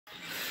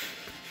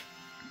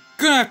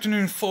Good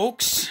afternoon,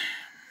 folks,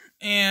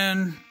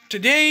 and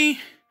today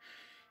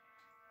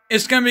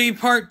is going to be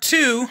part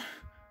 2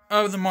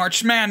 of the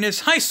March Madness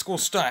high school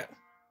style.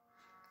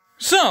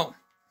 So,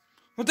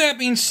 with that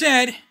being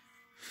said,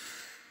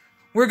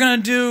 we're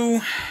going to do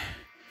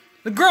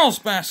the girls'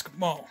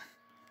 basketball,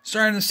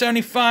 starting in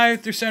 75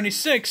 through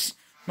 76,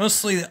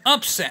 mostly the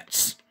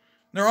upsets.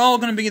 They're all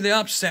going to be the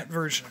upset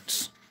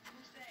versions.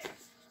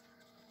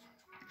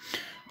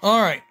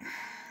 Alright,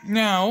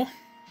 now,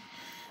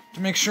 to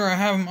make sure I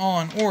have them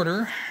all in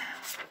order,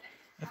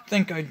 I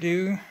think I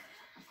do.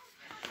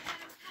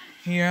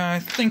 Yeah,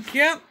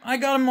 I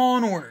got them all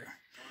in order.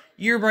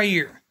 Year by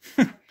year.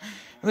 At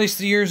least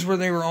the years where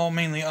they were all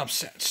mainly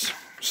upsets.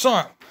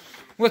 So,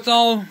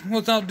 without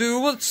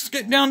ado, let's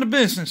get down to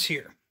business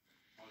here.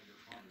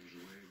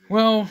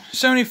 Well,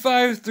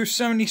 75 through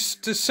 70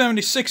 to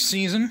 76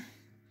 season,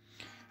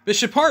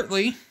 Bishop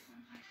Hartley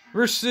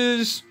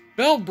versus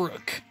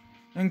Bellbrook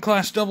in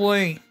Class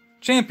AA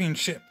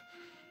Championship.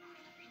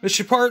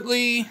 Bishop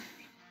Hartley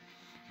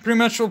pretty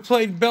much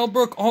played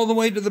Bellbrook all the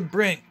way to the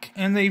brink,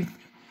 and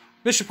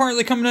Bishop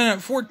Hartley coming in at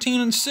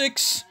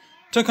 14-6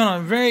 took on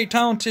a very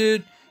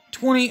talented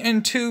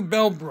 20-2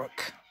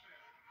 Bellbrook.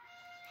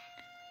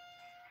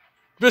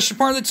 Bishop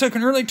Hartley took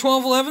an early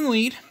 12-11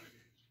 lead.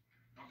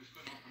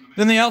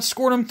 Then they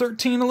outscored them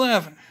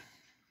 13-11.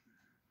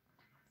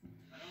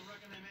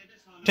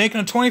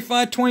 Taking a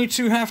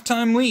 25-22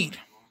 halftime lead.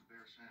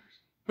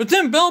 But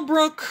then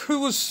Bellbrook, who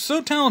was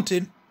so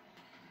talented,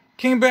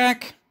 came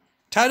back,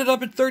 tied it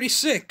up at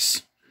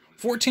 36,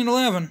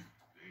 14-11.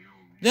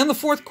 Then the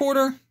fourth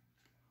quarter,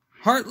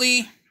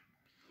 Hartley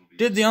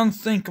did the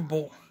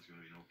unthinkable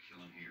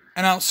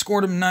and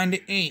outscored them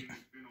 9-8,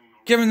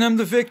 giving them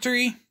the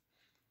victory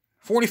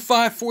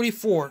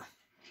 45-44.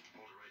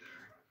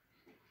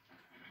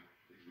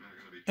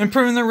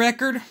 Improving the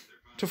record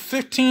to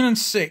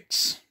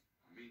 15-6,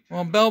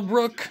 while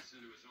Bellbrook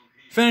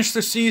finished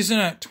the season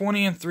at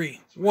 20-3.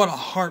 What a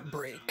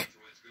heartbreak.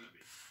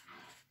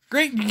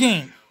 Great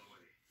game.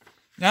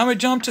 Now we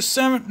jump to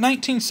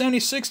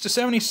 1976 to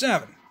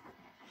 77.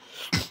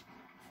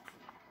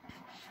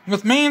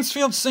 With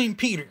Mansfield St.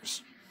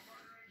 Peter's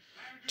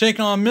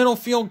taking on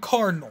Middlefield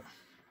Cardinal.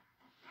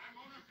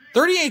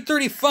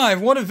 38-35,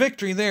 what a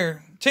victory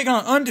there. Taking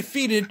on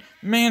undefeated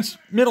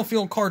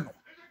Middlefield Cardinal.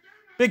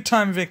 Big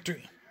time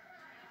victory.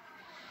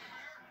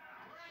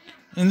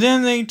 And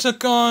then they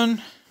took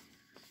on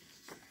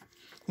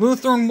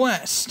Lutheran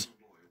West.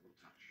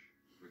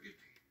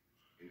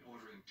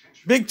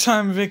 Big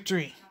time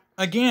victory.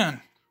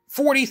 Again,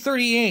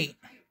 40-38.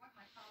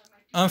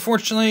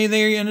 Unfortunately,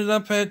 they ended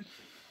up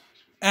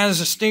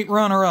as a state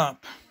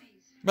runner-up.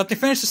 But they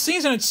finished the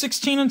season at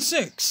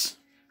 16-6.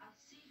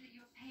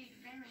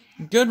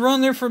 Good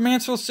run there for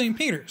Mansfield St.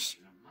 Peter's.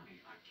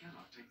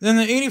 Then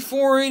the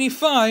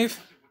 84-85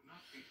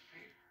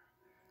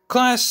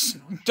 Class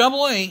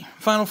AA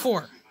Final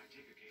Four.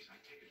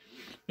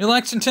 New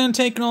Lexington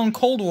taking on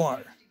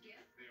Coldwater.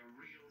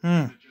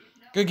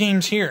 Good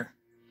games here.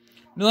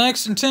 New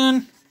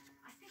Lexington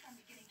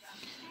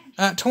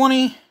at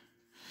 22-3,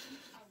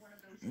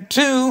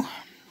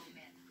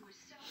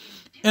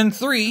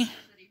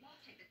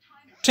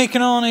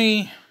 taking on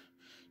a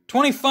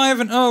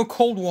 25-0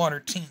 Coldwater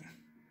team.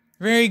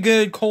 Very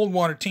good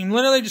Coldwater team,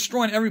 literally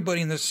destroying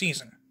everybody in this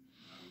season.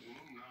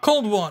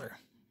 Coldwater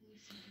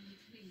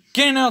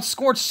getting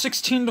outscored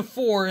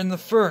 16-4 in the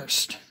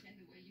first,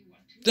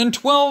 then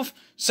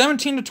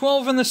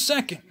 17-12 in the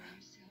second,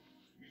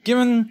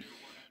 giving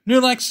New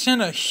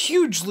Lexington a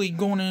huge lead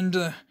going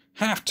into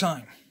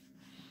halftime.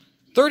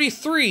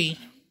 33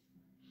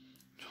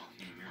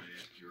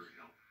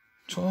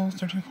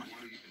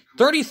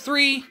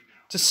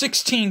 to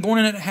 16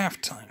 going in at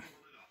halftime.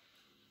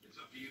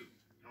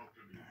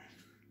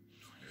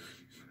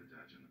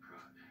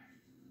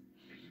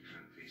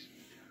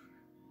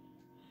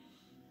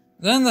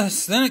 Then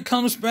it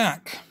comes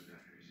back.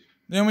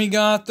 Then we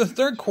got the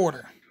third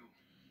quarter.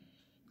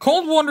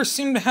 Coldwater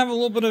seemed to have a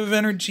little bit of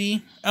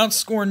energy,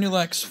 outscoring New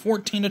Lex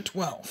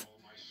 14-12.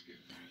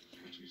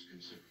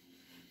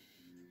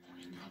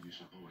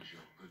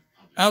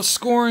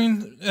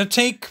 Outscoring a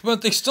take,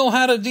 but they still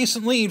had a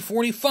decent lead,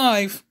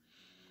 45.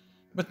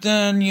 But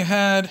then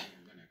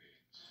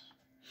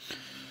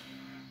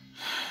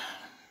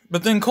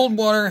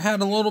Coldwater had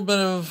a little bit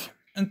of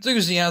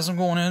enthusiasm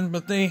going in,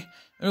 but it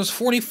was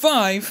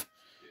 45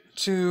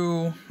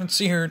 to, let's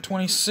see here,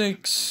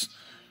 26,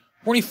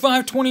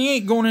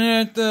 45-28 going in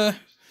at the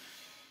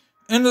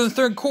end of the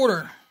third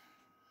quarter.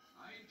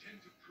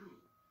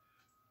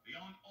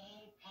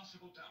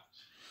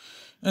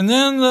 And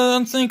then the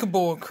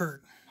unthinkable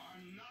occurred.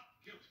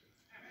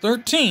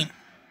 13.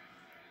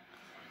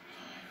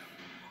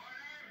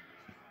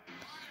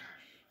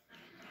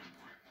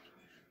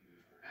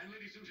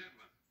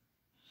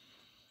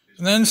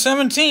 And then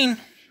 17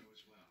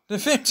 to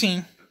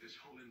 15.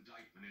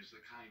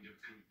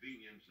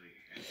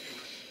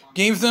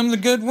 Gave them the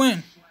good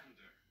win.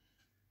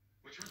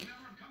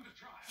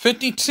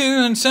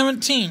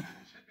 52-17.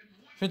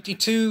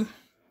 52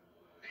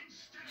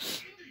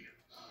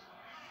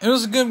 It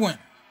was a good win.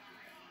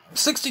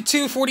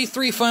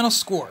 62-43 final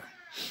score.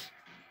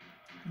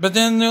 But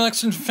then the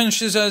election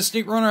finishes as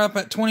state runner-up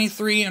at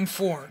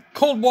 23-4.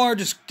 Coldwater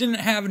just didn't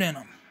have it in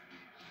them.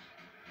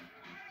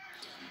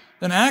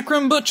 Then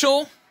Akron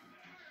Butchell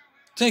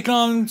taking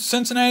on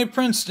Cincinnati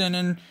Princeton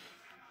in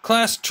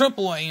Class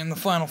AAA in the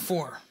Final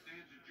Four.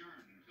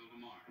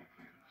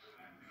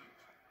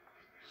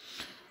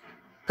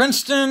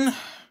 Princeton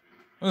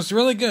was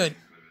really good.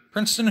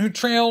 Princeton, who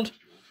trailed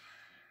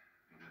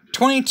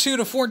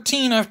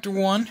 22-14 after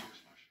one,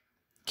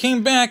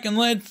 came back and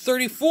led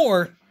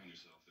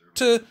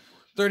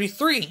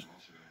 34-33.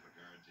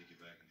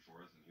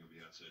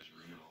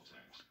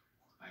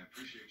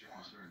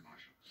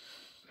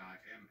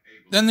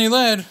 Then they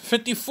led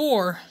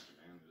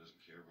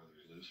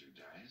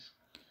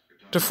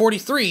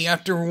 54-43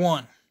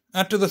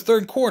 after the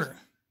third quarter.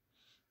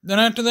 Then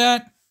after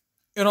that,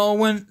 it all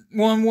went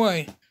one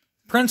way.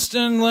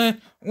 Princeton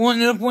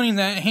ended up winning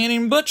that,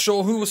 handing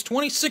Butchell, who was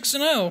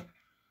 26-0.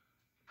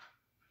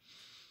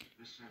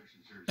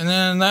 And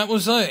then that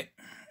was it.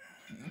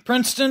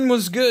 Princeton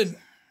was good.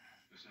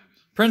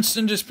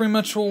 Princeton just pretty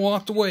much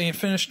walked away and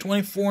finished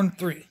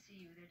 24-3.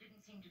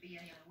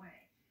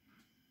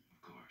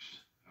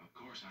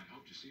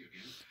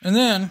 And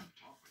then,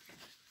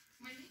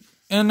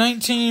 in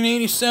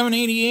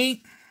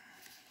 1987-88,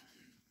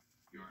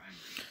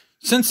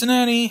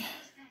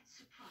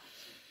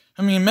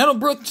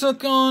 Meadowbrook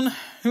took on,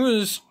 who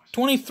was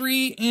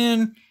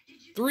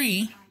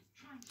 23-3,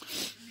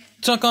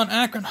 took on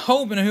Akron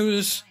Hoban, who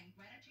was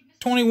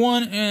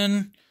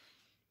 21-5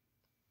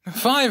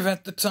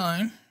 at the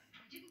time.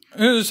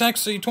 It was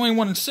actually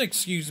 21-6,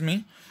 excuse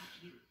me.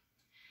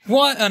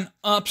 What an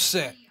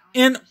upset.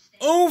 In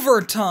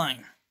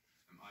overtime.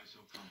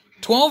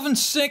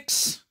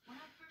 12-6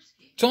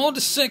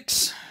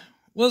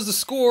 was the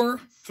score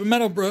for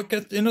Meadowbrook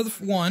at the end of the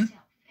one.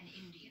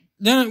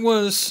 Then it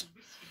was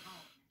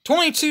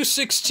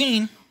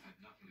 22-16.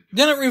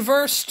 Then it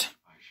reversed.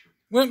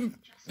 And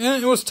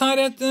it was tied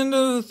at the end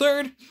of the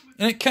third,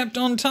 and it kept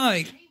on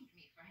tied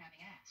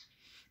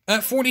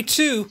at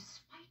 42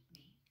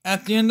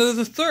 at the end of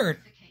the third.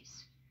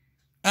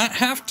 At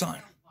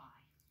halftime.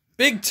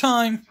 Big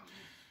time.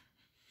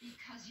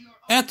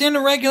 At the end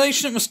of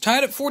regulation, it was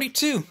tied at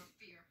 42.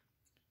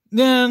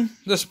 Then,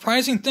 the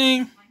surprising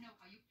thing,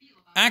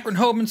 Akron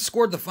Hoban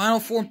scored the final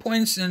 4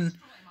 points, and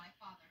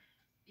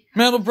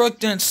Meadowbrook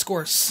didn't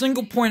score a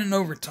single point in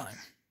overtime.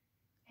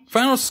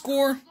 Final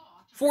score,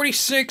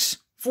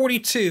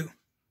 46-42,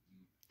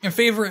 in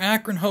favor of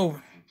Akron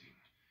Hoban.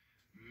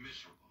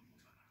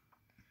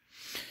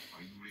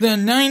 The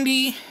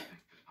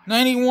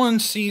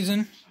 90-91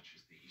 season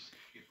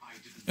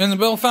in the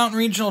Bell Fountain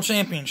Regional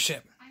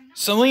Championship.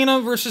 Salina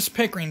versus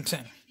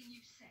Pickerington.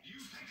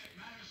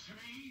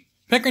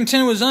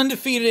 Pickerington was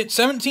undefeated at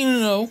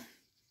 17-0.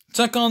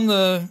 Took on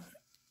the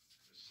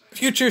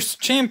future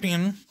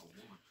champion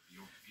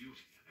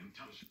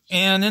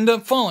and ended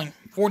up falling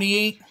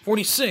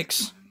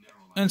 48-46.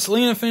 And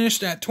Salina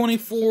finished at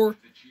 24-4,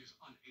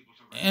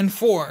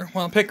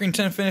 while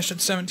Pickerington finished at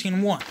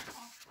 17-1.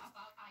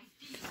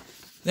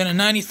 Then in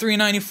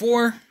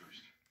 93-94,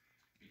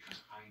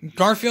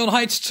 Garfield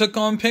Heights took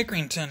on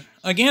Pickerington.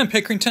 Again,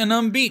 Pickerington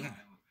unbeaten.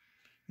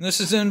 This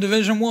is in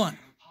Division 1.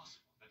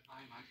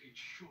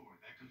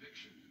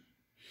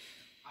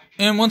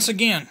 And once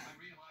again,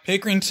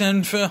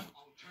 Pickerington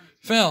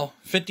fell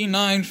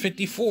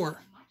 59-54.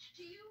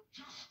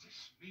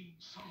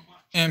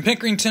 And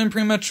Pickerington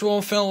pretty much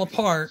all fell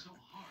apart,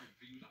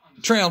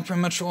 trailed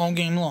pretty much all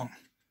game long.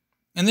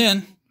 And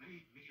then,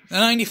 the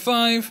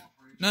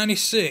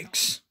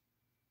 95-96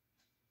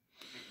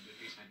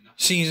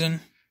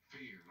 season,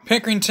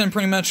 Pickerington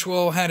pretty much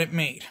all had it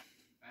made.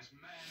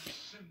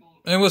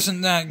 It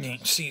wasn't that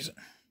game season.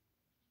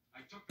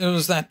 It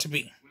was that to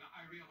be.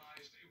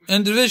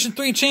 And Division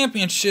 3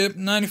 Championship,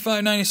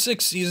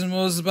 95-96 season,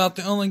 was about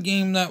the only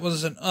game that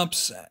was an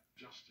upset.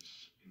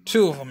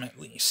 2 of them, at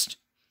least.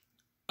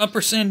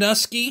 Upper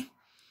Sandusky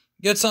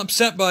gets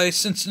upset by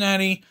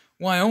Cincinnati,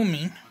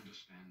 Wyoming.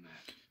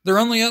 They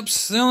only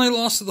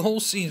lost of the whole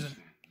season.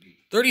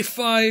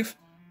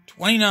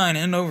 35-29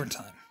 in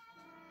overtime.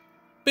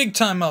 Big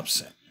time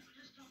upset.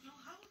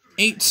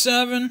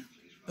 8-7,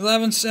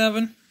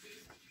 11-7.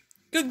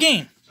 Good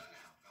game.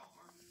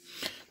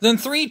 Then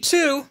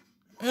 3-2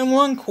 in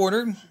one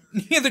quarter.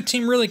 Neither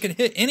team really could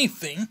hit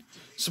anything,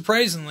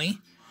 surprisingly.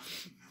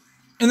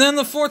 And then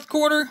the fourth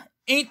quarter,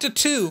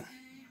 8-2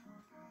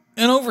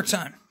 in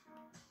overtime.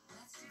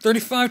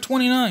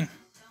 35-29.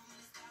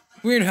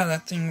 Weird how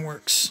that thing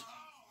works.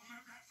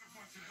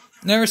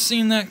 Never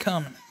seen that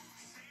coming.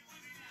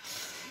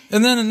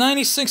 And then in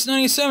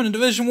 96-97 in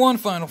Division 1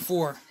 Final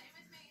Four.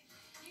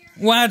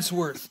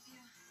 Wadsworth.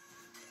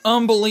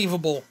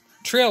 Unbelievable.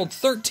 Trailed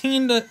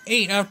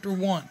 13-8 after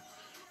one.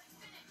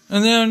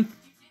 And then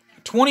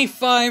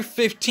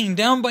 25-15.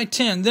 Down by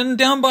 10. Then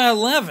down by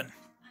 11.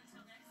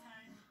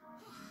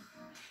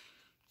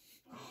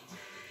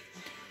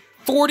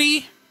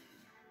 40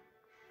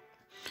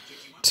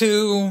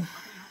 to...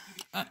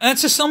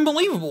 that's just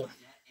unbelievable.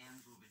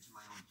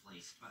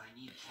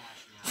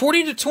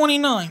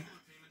 40-29.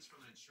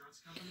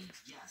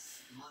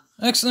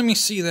 Next, let me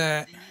see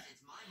that.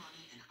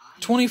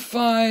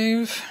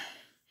 25,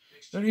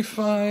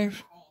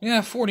 35, yeah,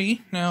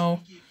 40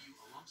 now.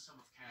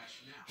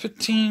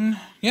 15,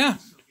 yeah,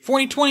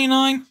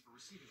 40-29.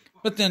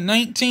 But then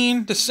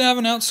 19-7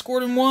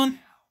 outscored in one.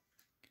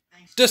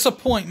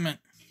 Disappointment.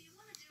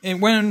 It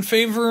went in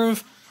favor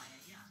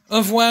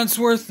of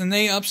Wadsworth, and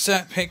they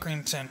upset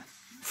Pickerington.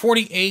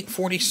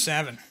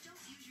 48-47.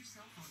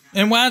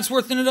 And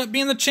Wadsworth ended up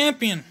being the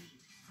champion.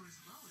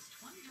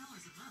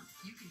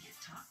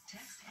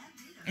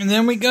 And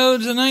then we go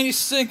to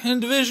 96 in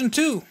Division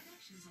 2.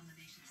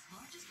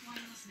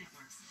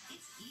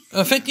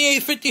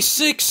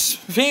 58-56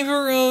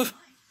 favor of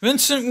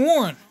Vincent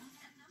Warren.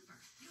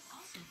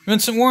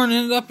 Vincent Warren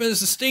ended up as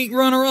the state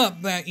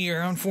runner-up that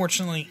year,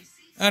 unfortunately.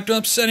 After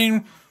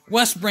upsetting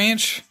West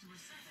Branch,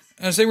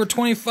 as they were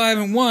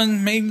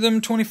 25-1, made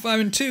them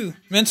 25-2.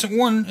 Vincent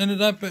Warren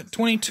ended up at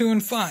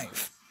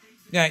 22-5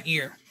 that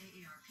year.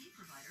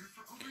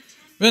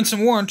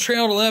 Vincent Warren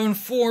trailed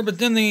 11-4, but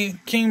then they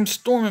came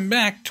storming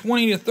back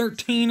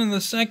 20-13 in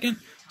the second,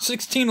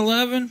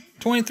 16-11,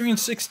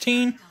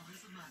 23-16.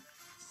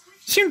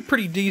 Seemed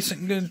pretty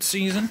decent, good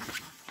season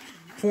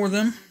for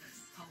them.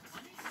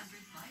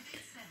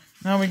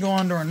 Now we go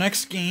on to our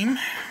next game.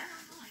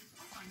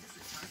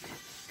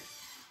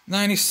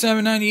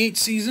 97-98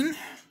 season.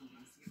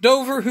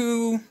 Dover,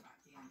 who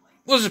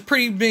was a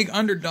pretty big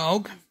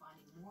underdog,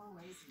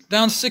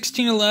 down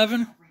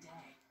 16-11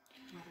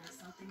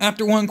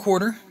 after one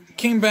quarter,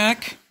 came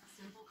back,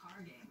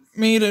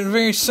 made it a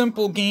very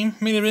simple game,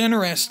 made it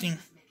interesting.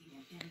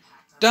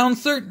 Down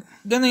third,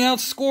 then they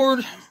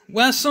outscored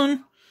Westland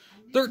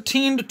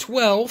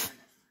 13-12.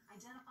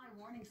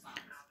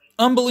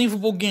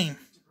 Unbelievable game.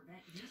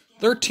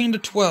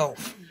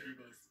 13-12.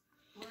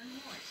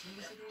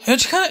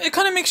 It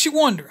kind of makes you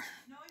wonder,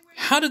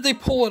 how did they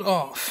pull it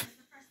off?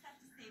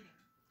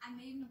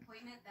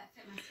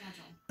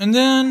 And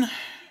then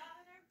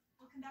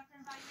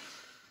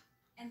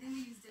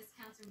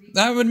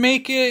that would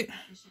make it,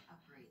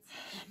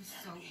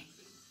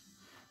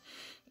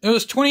 it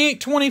was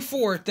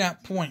 28-24 at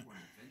that point.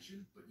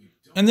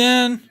 And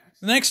then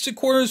the next two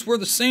quarters were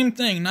the same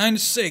thing,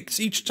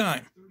 9-6 each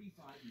time.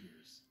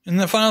 And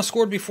the final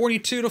score would be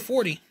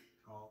 42-40.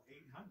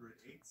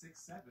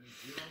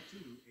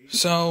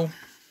 So,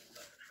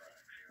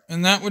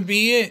 and that would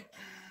be it.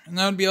 And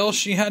that would be all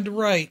she had to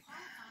write.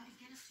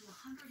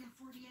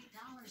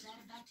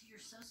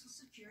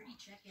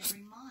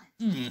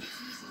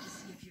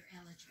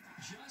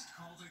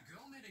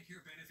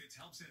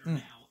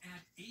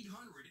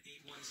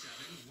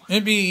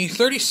 It'd be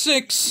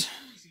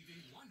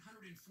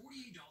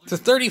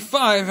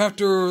 36-35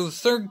 after the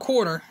third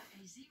quarter.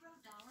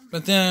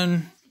 But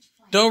then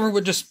Dover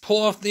would just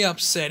pull off the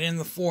upset in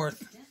the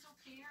fourth.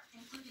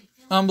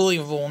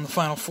 Unbelievable in the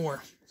Final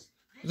Four.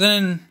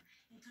 Then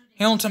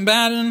Hamilton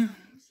Baden,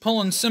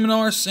 Poland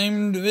Seminar,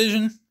 same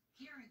division.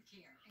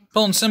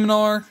 Poland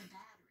Seminar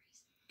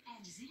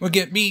would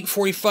get beat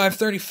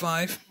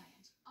 45-35.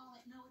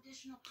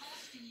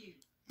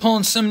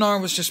 Poland Seminar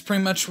was just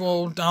pretty much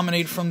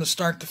dominated from the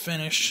start to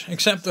finish.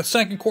 Except the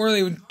second quarter,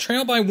 they would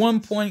trail by 1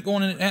 point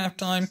going in at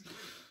halftime.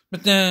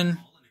 But then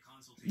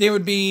they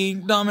would be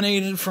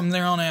dominated from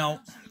there on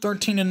out.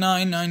 13-9,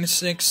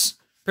 9-6.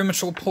 Pretty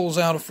much pulls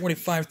out a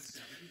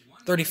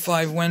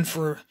 45-35 win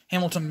for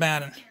Hamilton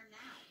Baden.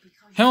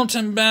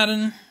 Hamilton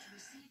Baden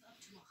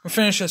would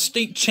finish as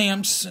state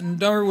champs, and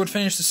Dover would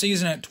finish the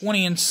season at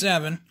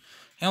 20-7.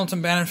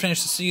 Hamilton Baden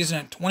finished the season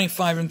at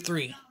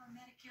 25-3.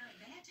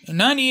 In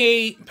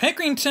 98,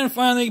 Pickerington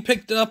finally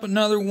picked up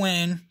another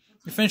win.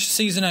 They finished the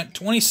season at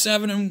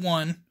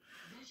 27-1,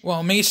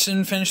 while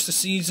Mason finished the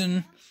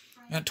season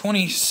at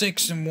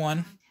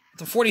 26-1.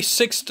 The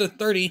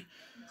 46-30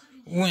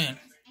 win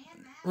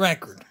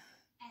record.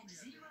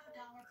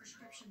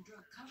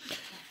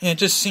 It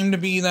just seemed to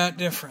be that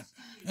different.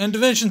 In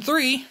Division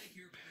 3,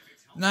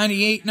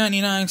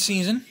 98-99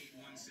 season.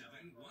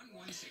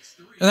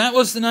 And that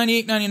was the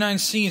 98-99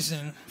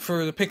 season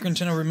for the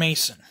Pickerington over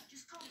Mason.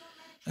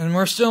 And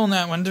we're still in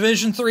that one.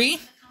 Division 3.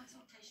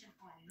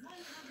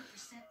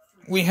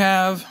 We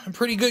have a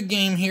pretty good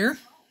game here.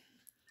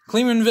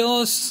 Cleveland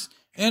Villas,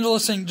 Angela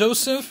St.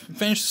 Joseph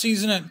finished the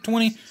season at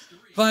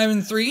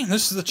 25-3.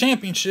 This is the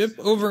championship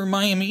over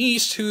Miami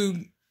East,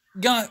 who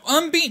got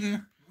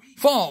unbeaten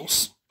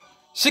Falls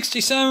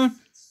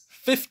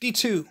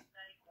 67-52.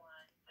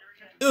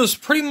 It was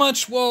pretty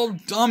much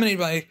dominated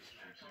by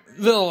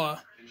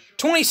Villa.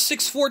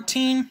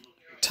 26-14,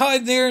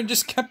 tied there and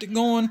just kept it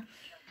going.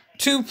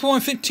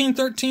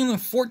 2.15-13 and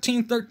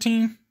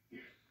 14-13.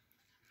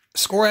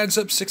 Score adds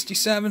up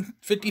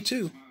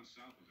 67-52.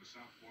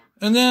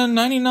 And then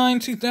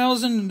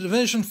 99-2000 in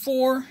Division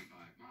 4.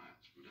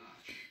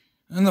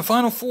 And the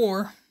Final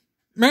Four.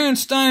 Marion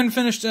Stein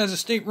finished as a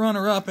state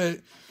runner-up at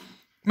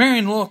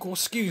Marion Local,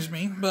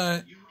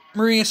 but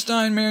Maria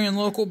Stein, Marion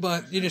Local,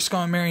 but you just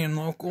call it Marion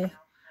Local.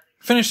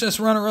 Finished as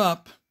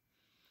runner-up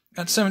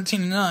at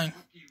 17-9.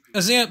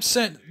 As they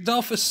upset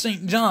Delphus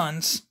St.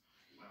 John's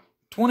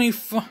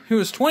He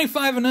was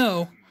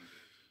 25-0.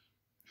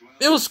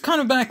 It was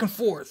kind of back and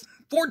forth.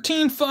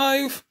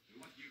 14-5.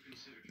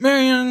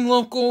 Marion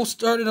Local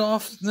started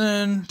off,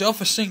 then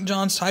Delphos St.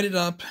 John's tied it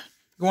up,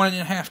 going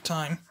into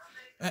halftime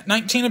at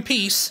 19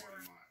 apiece.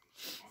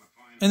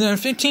 And then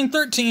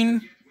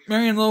 15-13,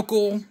 Marion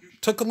Local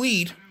took a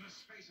lead,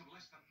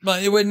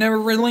 but it would never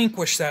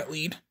relinquish that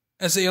lead,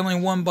 as they only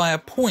won by a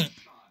point,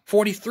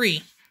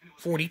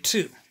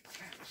 43-42.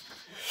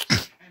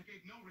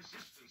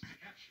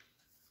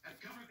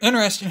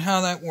 Interesting how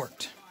that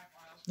worked.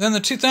 Then the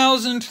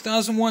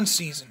 2000-2001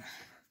 season.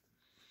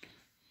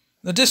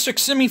 The district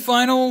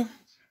semifinal,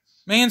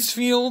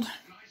 Mansfield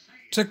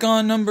took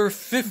on number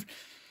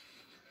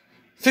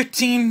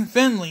 15,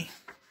 Findlay,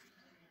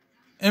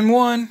 and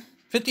won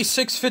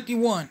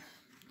 56-51.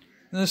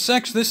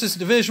 This is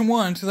Division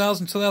 1,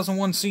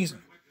 2000-2001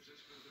 season.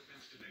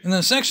 In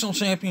the sectional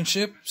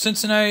championship,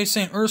 Cincinnati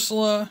St.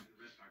 Ursula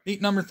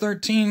beat number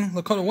 13,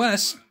 Lakota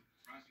West,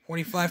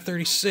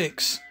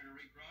 45-36.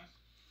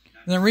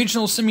 In the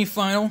regional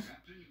semifinal,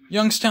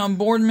 Youngstown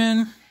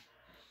Boardman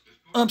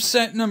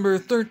upset number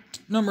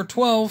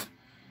 12,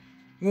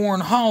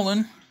 Warren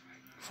Holland,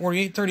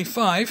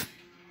 48-35.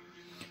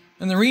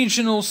 In the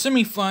regional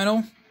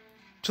semifinal,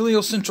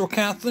 Toledo Central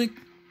Catholic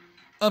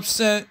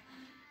upset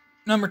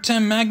number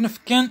 10,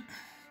 Magnificent,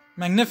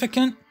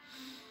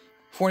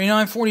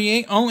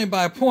 49-48, only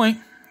by a point.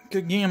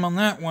 Good game on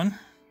that one.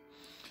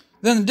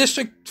 Then the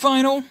district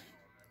final,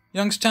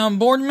 Youngstown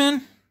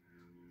Boardman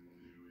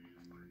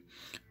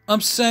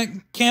upset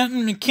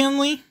Canton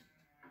McKinley,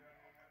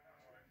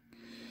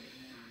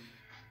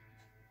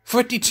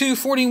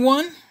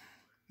 52-41.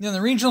 Then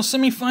the regional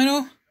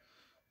semifinal,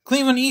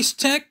 Cleveland East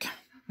Tech,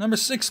 number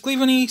 6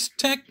 Cleveland East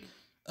Tech,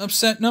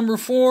 upset number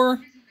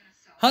 4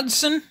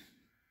 Hudson,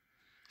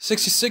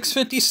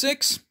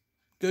 66-56.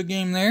 Good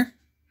game there.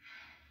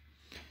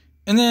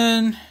 And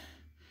then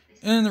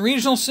in the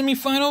regional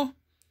semifinal,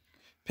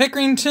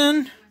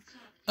 Pickerington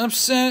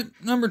upset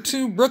number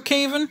 2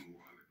 Brookhaven,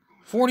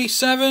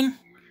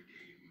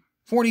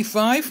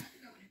 47-45.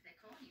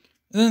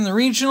 And then the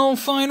regional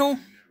final,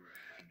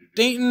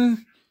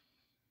 Dayton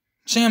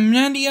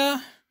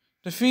Chamnandia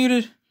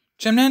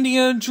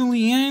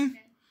Julienne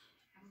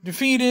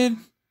defeated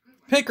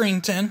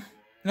Pickerington,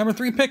 number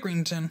 3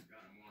 Pickerington,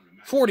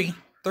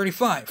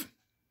 40-35.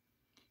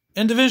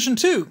 In Division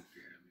 2,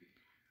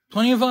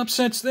 plenty of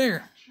upsets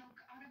there.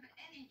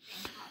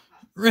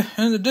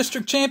 In the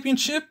district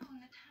championship,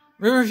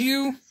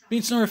 Riverview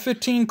beats number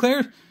 15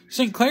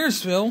 St.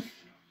 Clairsville,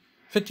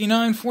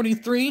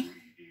 59-43.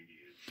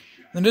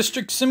 The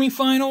district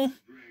semifinal,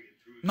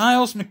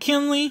 Niles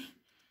McKinley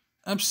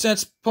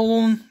upsets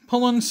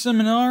Pullen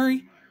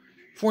Seminary,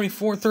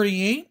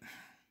 44-38.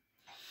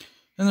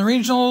 In the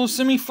regional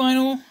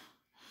semifinal,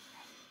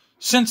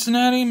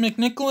 Cincinnati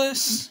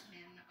McNicholas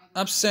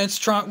upsets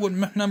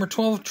number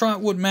 12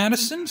 Trotwood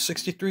Madison,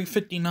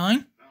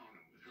 63-59.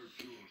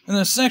 In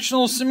the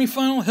sectional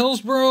semifinal,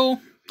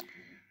 Hillsboro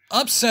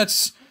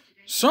upsets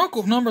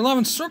number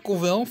 11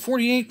 Circleville,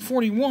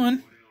 48-41.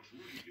 In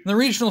the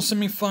regional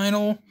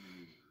semifinal,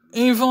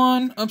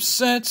 Avon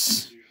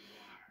upsets,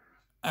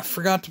 I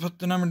forgot to put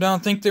the number down,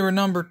 I think they were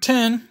number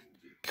 10,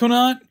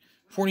 Kunot,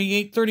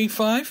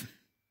 48-35.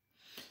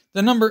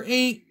 The number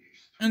 8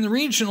 in the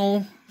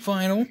regional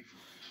final,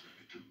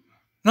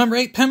 number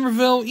 8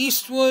 Pemberville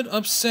Eastwood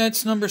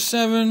upsets number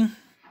 7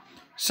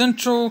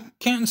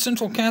 Canton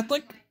Central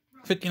Catholic,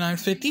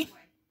 59-50.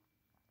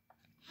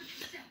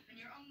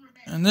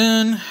 And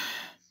then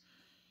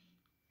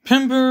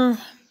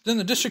then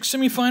the district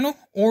semifinal,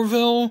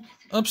 Orville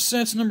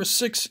upsets number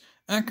 6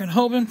 Akron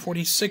Hoban,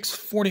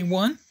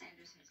 46-41.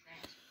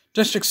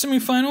 District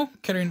semifinal,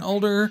 Kettering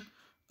Alder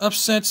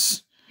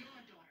upsets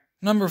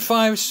number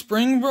 5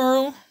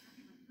 Springboro.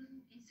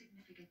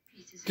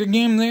 Good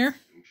game there.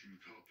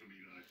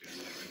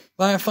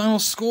 By a final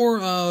score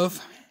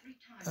of,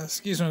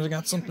 excuse me, I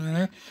got something in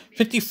there,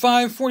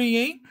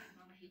 55-48.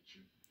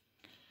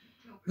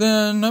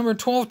 Then number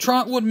 12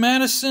 Trotwood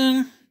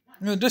Madison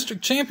in the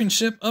district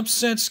championship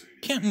upsets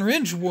Kenton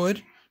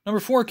Ridgewood,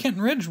 number 4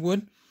 Kenton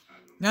Ridgewood,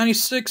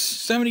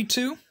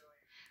 96-72.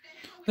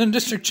 Then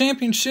district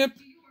championship,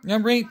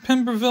 number 8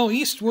 Pemberville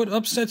Eastwood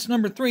upsets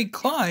number 3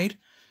 Clyde,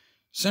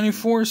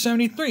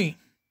 74-73.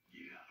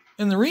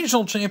 In the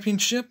regional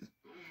championship,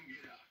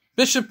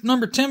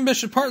 number 10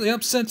 Bishop Hartley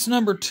upsets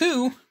number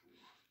 2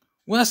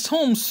 West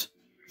Holmes,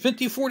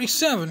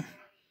 50-47.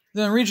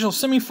 Then regional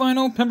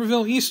semifinal,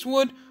 Pemberville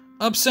Eastwood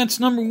upsets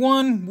number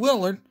 1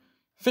 Willard,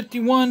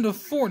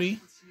 51-40.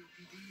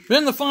 But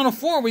in the Final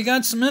Four, we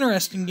got some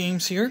interesting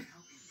games here.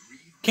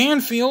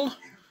 Canfield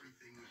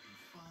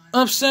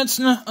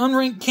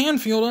unranked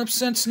Canfield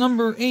upsets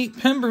number 8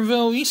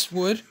 Pemberville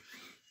Eastwood,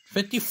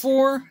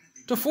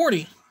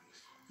 54-40.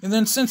 And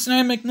then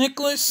Cincinnati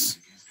McNicholas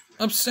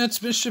upsets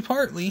Bishop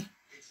Hartley,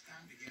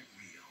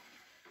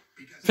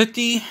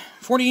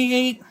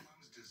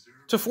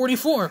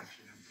 48-44.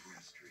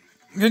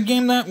 Good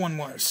game that one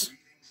was.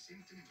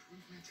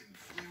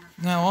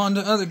 Now on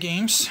to other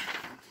games.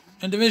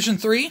 In Division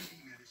 3,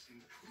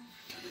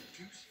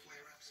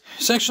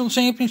 Sectional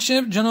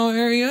Championship, general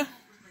area.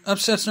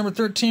 Upsets number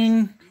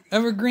 13,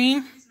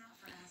 Evergreen,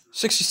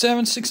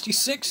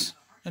 67-66.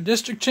 And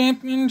District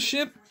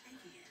Championship,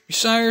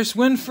 Bucyrus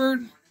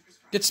Winford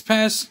gets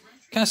past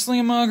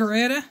Castellina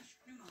Margareta,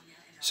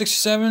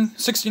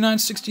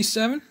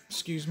 69-67.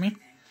 Excuse me.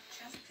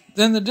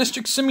 Then the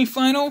district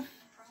semifinal,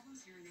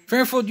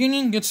 Fairfield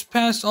Union gets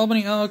past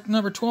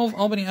number 12,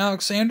 Albany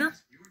Alexander,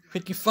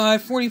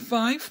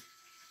 55-45.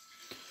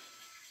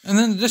 And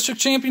then the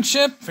district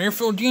championship,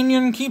 Fairfield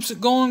Union keeps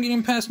it going,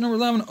 getting past number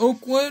 11,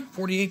 Oakwood,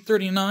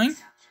 48-39.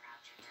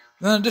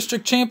 Then the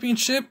district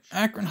championship,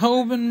 Akron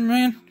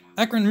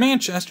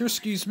Manchester,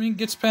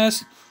 gets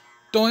past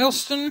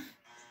Doyleston,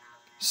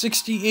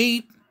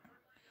 68-55.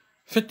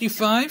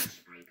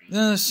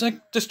 Then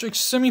the district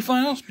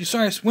semifinals,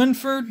 Bucyrus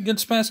Winford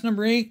gets past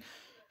number 8,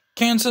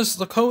 Kansas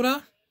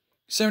Lakota,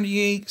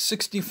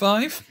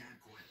 78-65.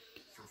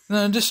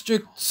 Then the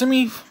district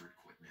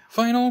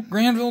semifinal,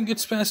 Granville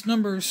gets past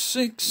number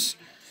 6,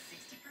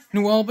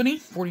 New Albany,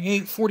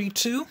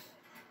 48-42.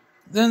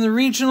 Then the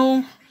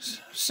regional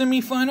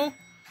semifinal,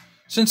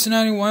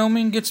 Cincinnati,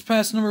 Wyoming gets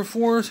past number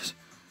 4,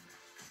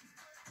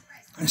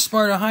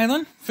 Sparta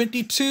Highland,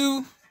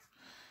 52-36.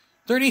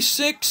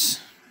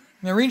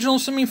 The regional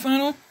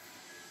semifinal,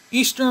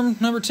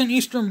 number 10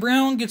 Eastern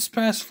Brown gets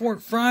past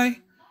Fort Fry,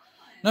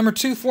 number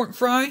 2 Fort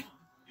Fry,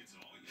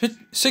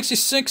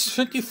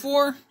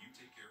 66-54.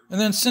 And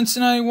then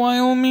Cincinnati,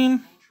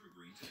 Wyoming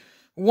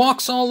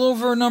walks all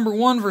over number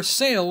 1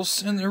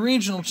 Versailles in the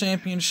regional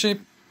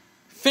championship,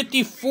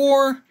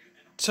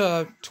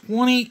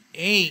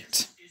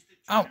 54-28.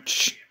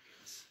 Ouch.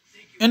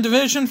 In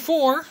Division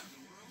 4,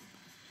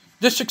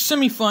 district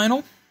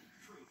semifinal,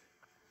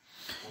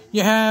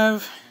 you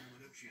have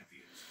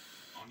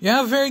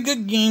very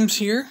good games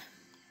here.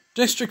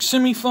 District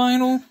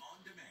semifinal,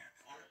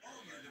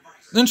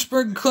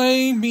 Lynchburg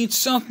Clay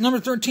beats number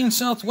 13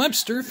 South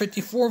Webster,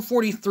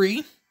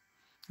 54-43.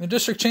 The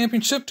district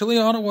championship,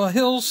 Toledo Ottawa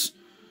Hills,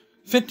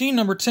 50,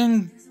 number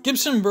 10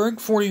 Gibsonburg,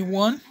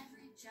 41.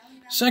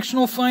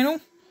 Sectional final,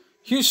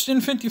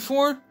 Houston,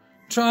 54,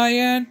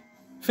 Triad,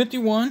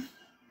 51.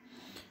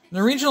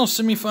 The regional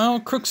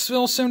semifinal,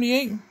 Crooksville,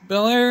 78,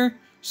 Bel Air,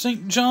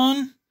 St.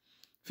 John,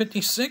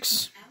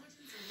 56.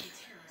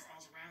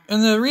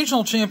 In the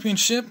regional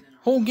championship,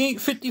 Holgate,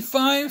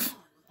 55,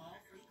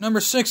 number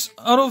 6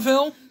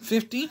 Ottoville,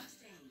 50.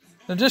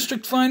 The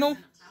district final,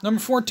 number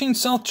 14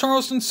 South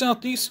Charleston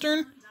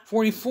Southeastern,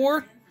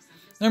 44.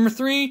 Number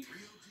 3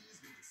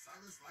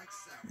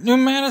 New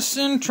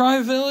Madison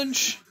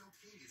Tri-Village,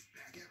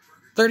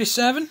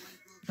 37.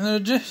 And the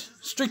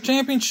district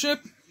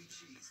championship,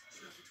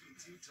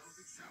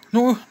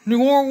 New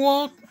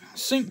Norwalk,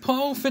 St.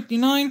 Paul,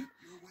 59.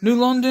 New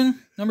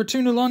London, number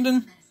 2 New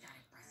London,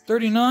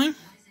 39.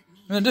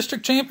 And the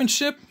district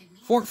championship,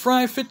 Fort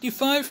Fry,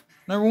 55.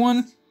 Number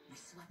 1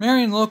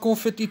 Marion Local,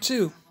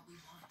 52.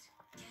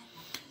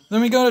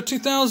 Then we go to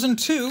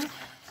 2002.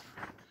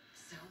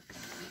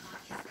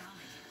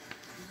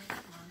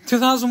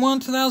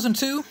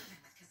 2001-2002.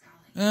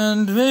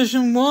 And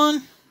Division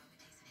 1.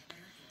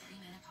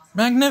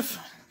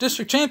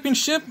 District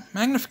Championship.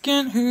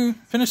 Magnificent, who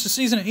finished the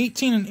season at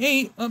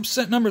 18-8,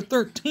 upset number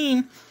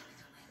 13,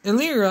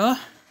 Elyria,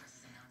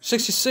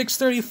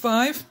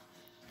 66-35.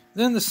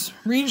 Then the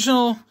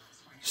regional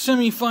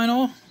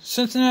semifinal,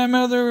 Cincinnati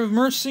Mother of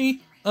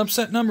Mercy,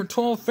 upset number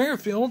 12,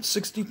 Fairfield,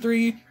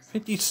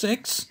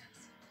 63-56.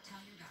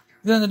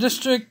 Then the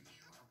district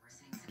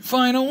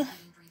final,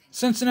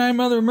 Cincinnati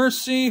Mother of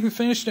Mercy, who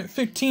finished at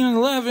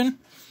 15-11,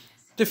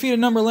 defeated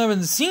number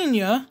 11,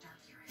 Xenia,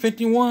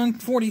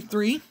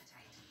 51-43.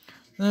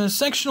 The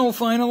sectional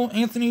final,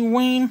 Anthony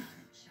Wayne,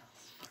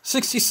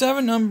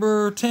 67,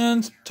 number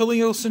 10,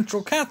 Toledo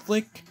Central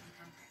Catholic,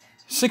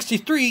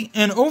 63,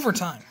 in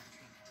overtime.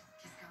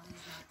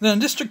 Then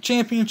district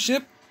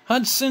championship,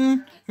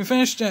 Hudson, who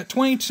finished at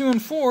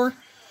 22-4,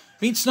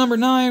 beats number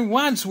 9,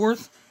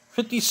 Wadsworth,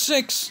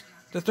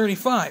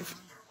 56-35.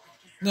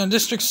 Then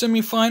district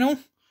semifinal,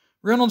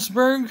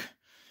 Reynoldsburg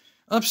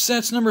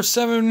upsets number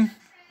 7,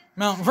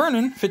 Mount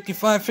Vernon,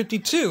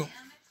 55-52.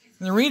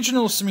 In the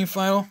regional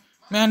semifinal,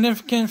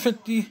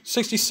 Magnificent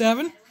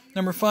 67,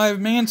 number 5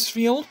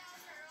 Mansfield,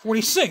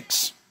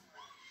 46.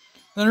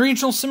 Then the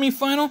regional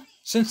semifinal,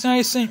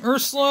 Cincinnati St.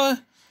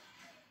 Ursula,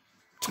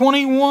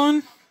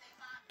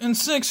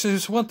 21-6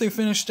 is what they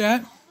finished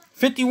at,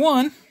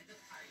 51.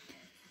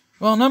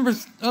 Well,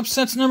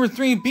 upsets number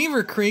 3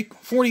 Beaver Creek,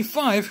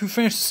 45, who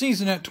finished the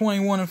season at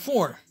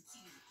 21-4.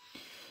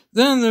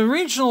 Then the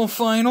regional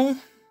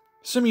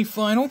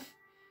semifinal,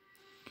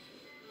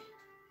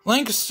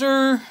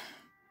 Lancaster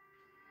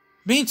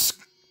beats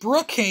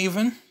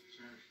Brookhaven,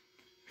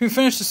 who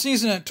finished the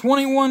season at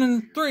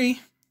 21-3,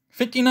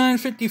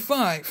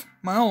 59-55,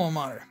 my alma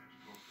mater.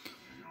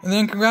 And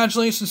then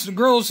congratulations to the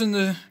girls in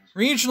the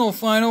regional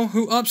final,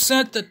 who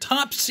upset the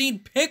top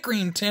seed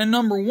Pickerington,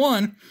 number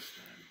 1,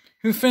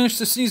 who finished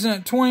the season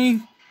at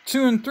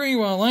 22-3,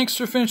 while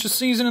Lancaster finished the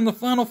season in the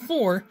Final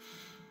Four,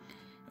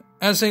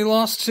 as they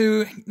lost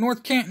to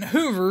North Canton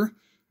Hoover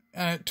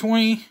at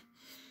 23-22.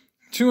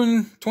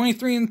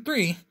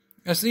 23-3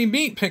 as they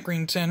beat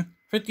Pickerington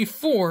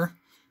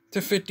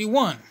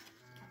 54-51.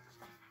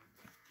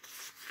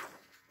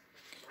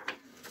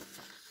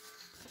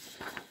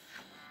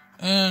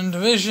 And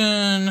in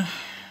Division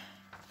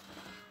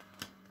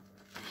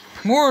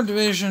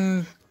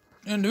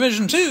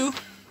 2,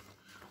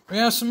 we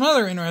have some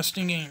other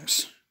interesting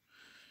games.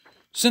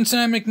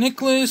 Cincinnati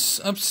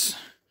McNicholas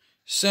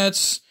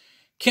upsets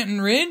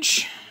Kenton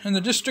Ridge in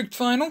the district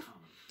final,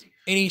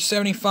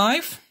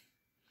 80-75,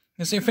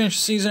 as they finish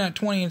the season at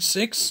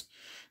 20-6.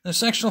 In the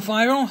sectional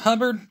final,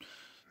 Hubbard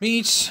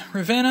beats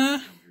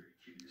Ravenna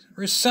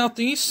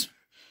Southeast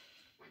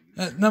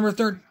at number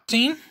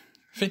 13,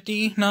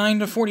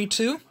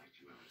 59-42.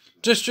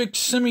 District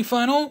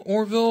semifinal,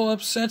 Orville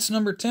upsets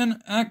number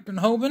 10, Akron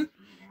Hoban,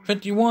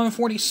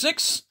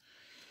 51-46.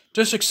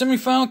 District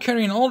semifinal,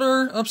 Carrying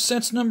Alder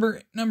upsets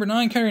number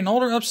 9, Carrying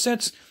Alder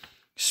upsets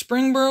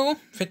Springboro,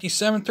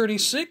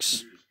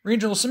 57-36.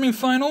 Regional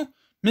semifinal,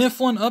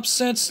 Mifflin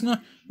upsets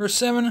number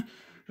 7,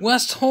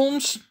 West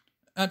Holmes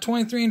at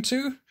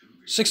 23-2,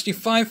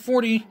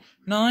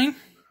 65-49.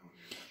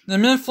 The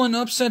Mifflin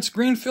upsets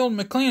Greenfield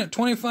McLean at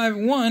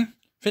 25-1,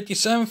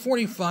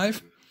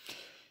 57-45.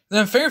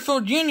 Then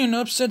Fairfield Union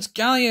upsets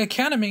Gallia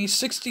Academy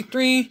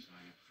 63-59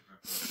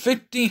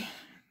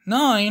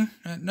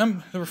 at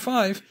number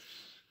 5.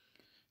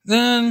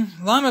 Then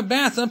Lima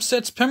Bath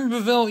upsets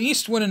Pemberville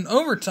Eastwood in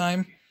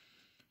overtime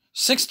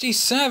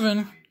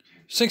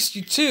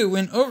 67-62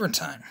 in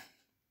overtime.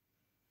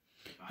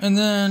 And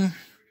then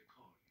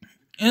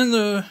in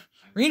the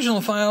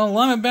regional final,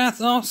 Lima Bath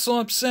also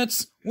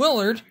upsets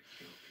Willard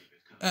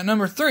at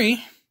number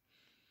 3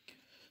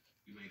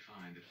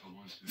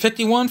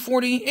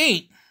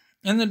 51-48.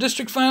 In the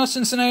district final,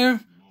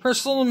 Cincinnati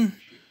Purcell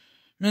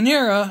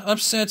Manera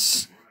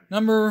upsets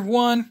number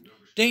 1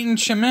 Dayton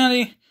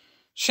Chaminade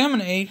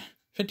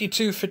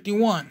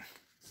 52-51.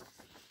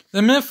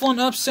 The Mifflin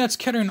upsets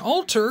Kettering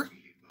Alter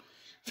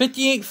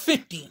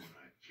 58-50.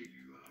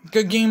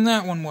 Good game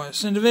that one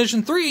was. In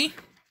Division 3,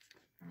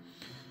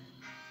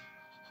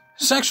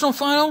 sectional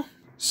final,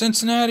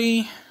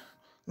 Cincinnati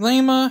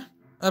Lima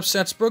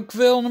upsets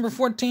Brookville number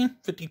 14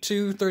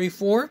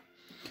 52-34.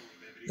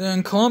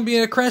 Then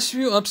Columbia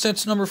Crestview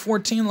upsets number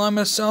 14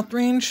 Lima South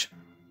Range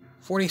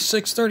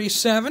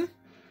 46-37. In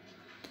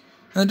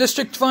the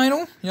district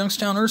final,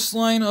 Youngstown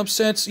Ursuline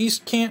upsets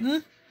East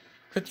Canton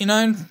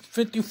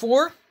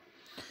 59-54.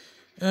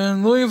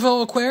 And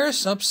Louisville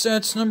Aquarius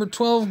upsets number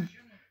 12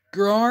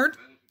 Girard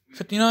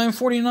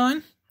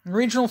 59-49.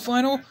 Regional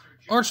final,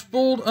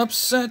 Archbold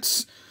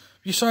upsets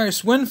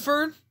Bucyrus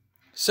Winford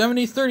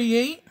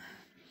 70-38.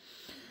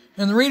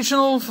 In the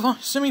regional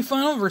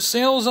semifinal,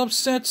 Versailles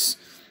upsets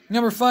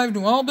number 5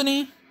 New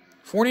Albany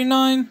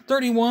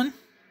 49-31.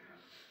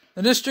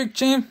 The district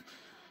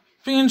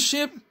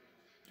championship,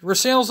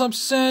 Versailles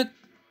upsets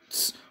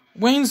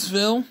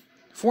Waynesville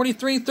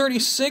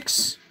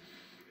 43-36.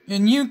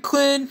 In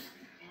Euclid,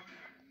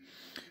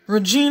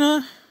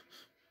 Regina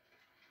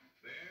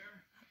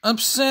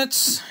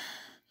upsets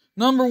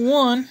number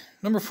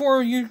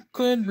 4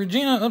 Euclid.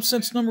 Regina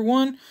upsets number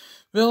 1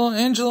 Villa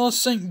Angela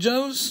St.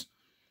 Joe's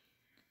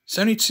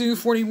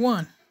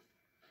 72-41.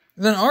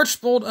 Then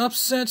Archbold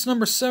upsets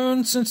number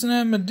 7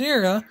 Cincinnati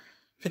Madeira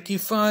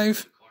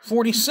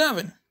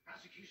 55-47.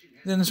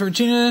 Then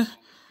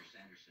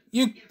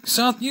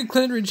South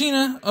Euclid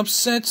Regina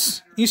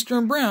upsets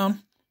Eastern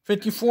Brown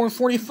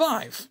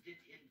 54-45.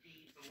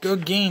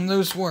 Good game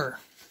those were.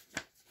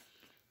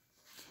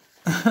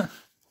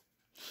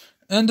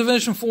 In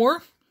Division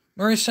 4,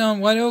 Murray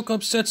Sound White Oak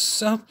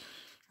upsets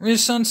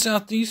Rayson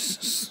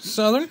Southeast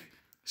Southern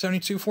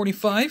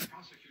 72-45.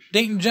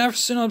 Dayton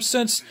Jefferson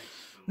upsets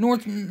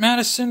North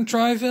Madison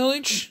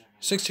Tri-Village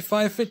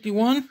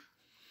 65-51.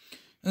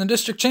 In the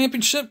district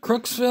championship,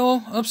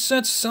 Crooksville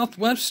upsets South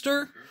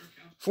Webster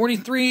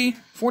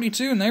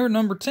 43-42, and they were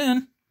number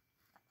 10.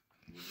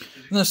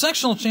 In the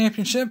sectional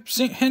championship,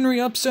 St.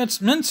 Henry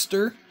upsets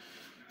Minster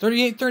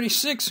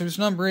 38-36, who's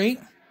number 8.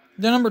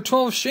 Then number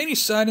 12,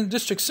 Shadyside in the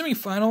district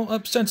semifinal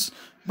upsets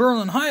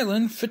Berlin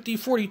Highland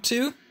 50-42.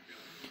 In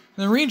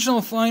the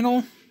regional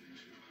final,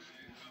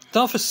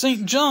 Delphus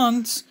St.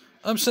 John's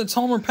upsets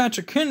Homer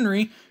Patrick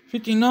Henry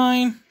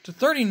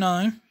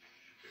 59-39.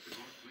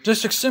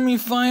 District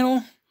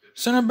semifinal,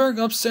 Centerburg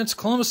upsets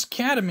Columbus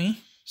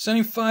Academy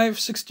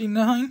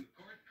 75-69.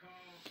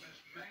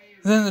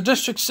 Then the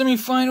district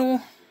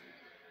final,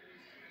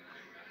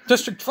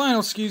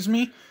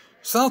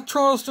 South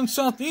Charleston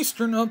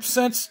Southeastern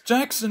upsets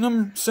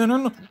Jackson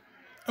Center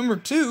number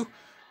 2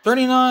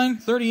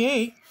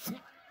 39-38.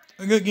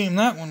 A good game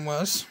that one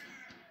was.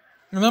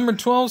 Number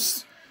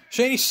 12,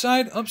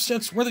 Shadyside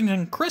upsets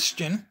Worthington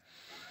Christian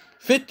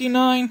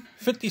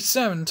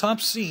 59-57,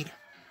 top seed.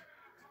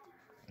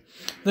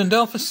 Then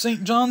Delphus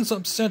St. John's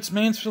upsets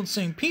Mansfield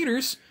St.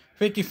 Peter's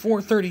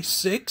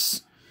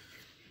 54-36.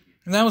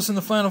 And that was in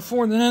the Final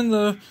Four. Then in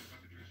the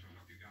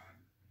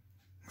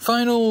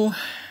final...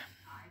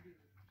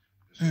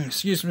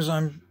 excuse me as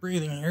I'm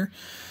breathing here.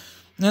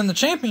 And then the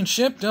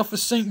championship,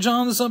 Delphus St.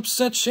 John's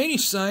upsets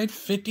Shadyside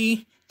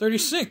 50-39.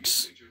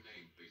 36.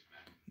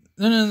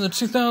 Then in the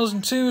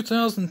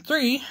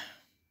 2002-2003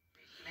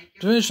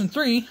 Division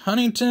 3,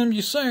 Huntington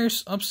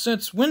Bucyrus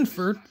upsets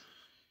Winford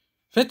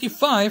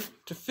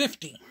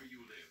 55-50.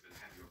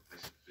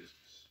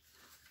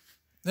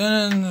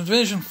 Then in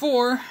Division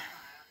 4,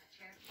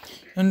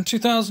 in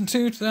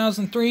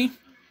 2002-2003,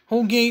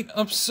 Holgate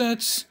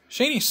upsets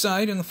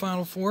Shadyside in the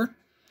Final Four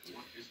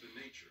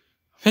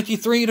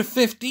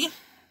 53-50.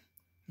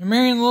 The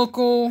Marion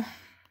Local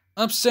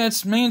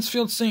upsets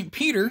Mansfield St.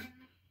 Peter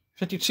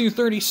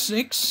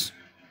 52-36.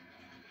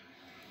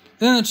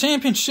 Then in the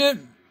championship,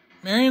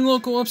 Marion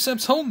Local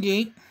upsets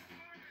Holgate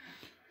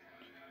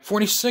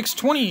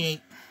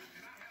 46-28.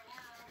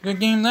 Good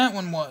game that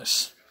one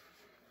was.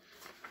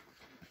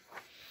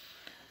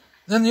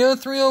 Then the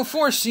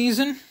 03-04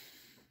 season,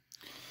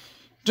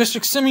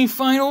 district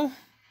semifinal,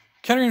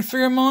 Kettering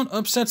Fairmont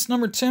upsets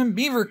number 10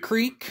 Beaver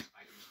Creek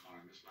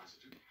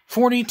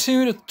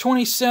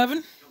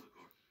 42-27.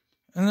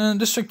 And then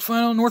district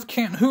final, North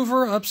Canton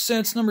Hoover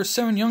upsets number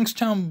 7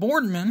 Youngstown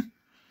Boardman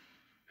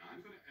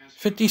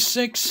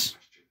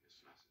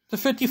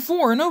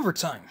 56-54 in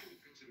overtime.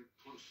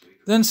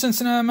 Then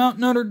Cincinnati Mount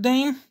Notre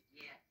Dame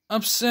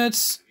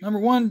upsets number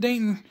 1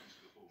 Dayton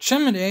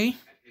Chemedey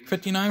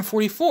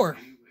 59-44.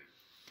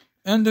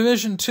 And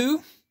Division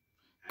 2,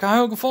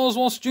 Cuyahoga Falls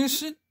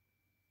Wachusett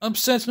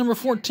upsets number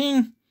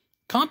 14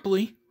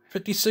 Copley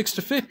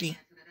 56-50.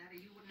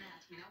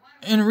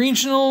 In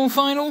regional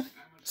final,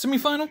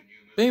 semifinal,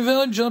 Bay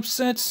Village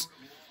upsets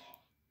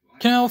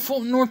Canal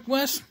Fulton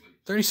Northwest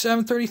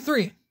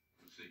 37-33.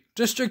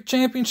 District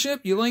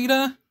championship,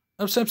 Uleda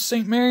upsets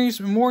St. Mary's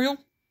Memorial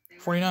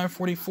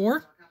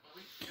 49-44.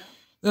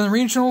 Then the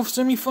regional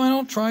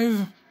semifinal,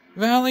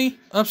 Tri-Valley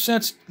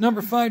upsets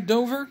number 5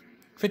 Dover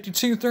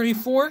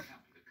 52-34.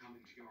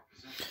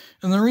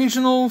 In the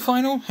regional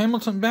final,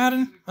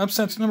 Hamilton-Baden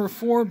upsets number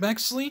 4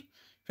 Bexley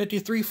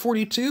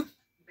 53-42.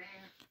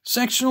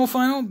 Sectional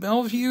final,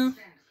 Bellevue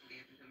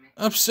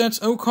upsets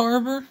Oak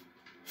Harbor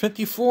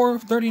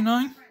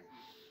 54-39.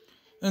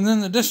 And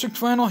then the district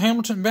final,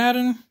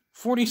 Hamilton-Baden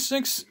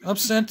 46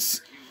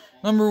 upsets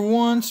number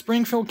 1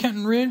 Springfield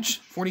Kenton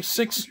Ridge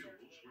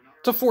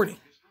 46-40.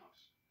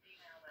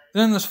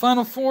 Then the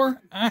final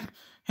four,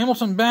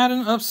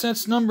 Hamilton-Baden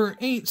upsets number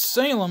 8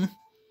 Salem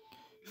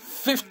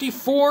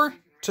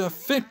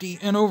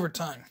 54-50 in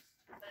overtime.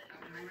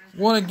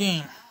 What a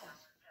game.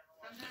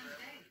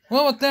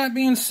 Well, with that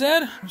being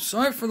said, I'm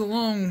sorry for the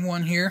long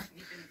one here,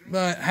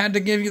 but I had to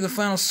give you the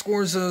final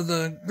scores of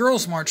the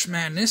Girls March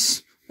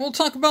Madness. We'll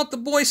talk about the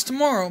boys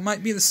tomorrow. It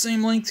might be the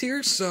same length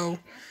here, so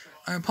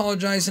I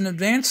apologize in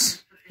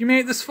advance. You made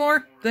it this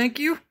far, thank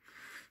you.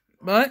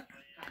 But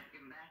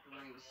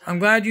I'm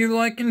glad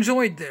you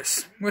enjoyed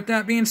this. With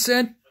that being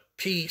said,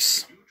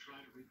 peace.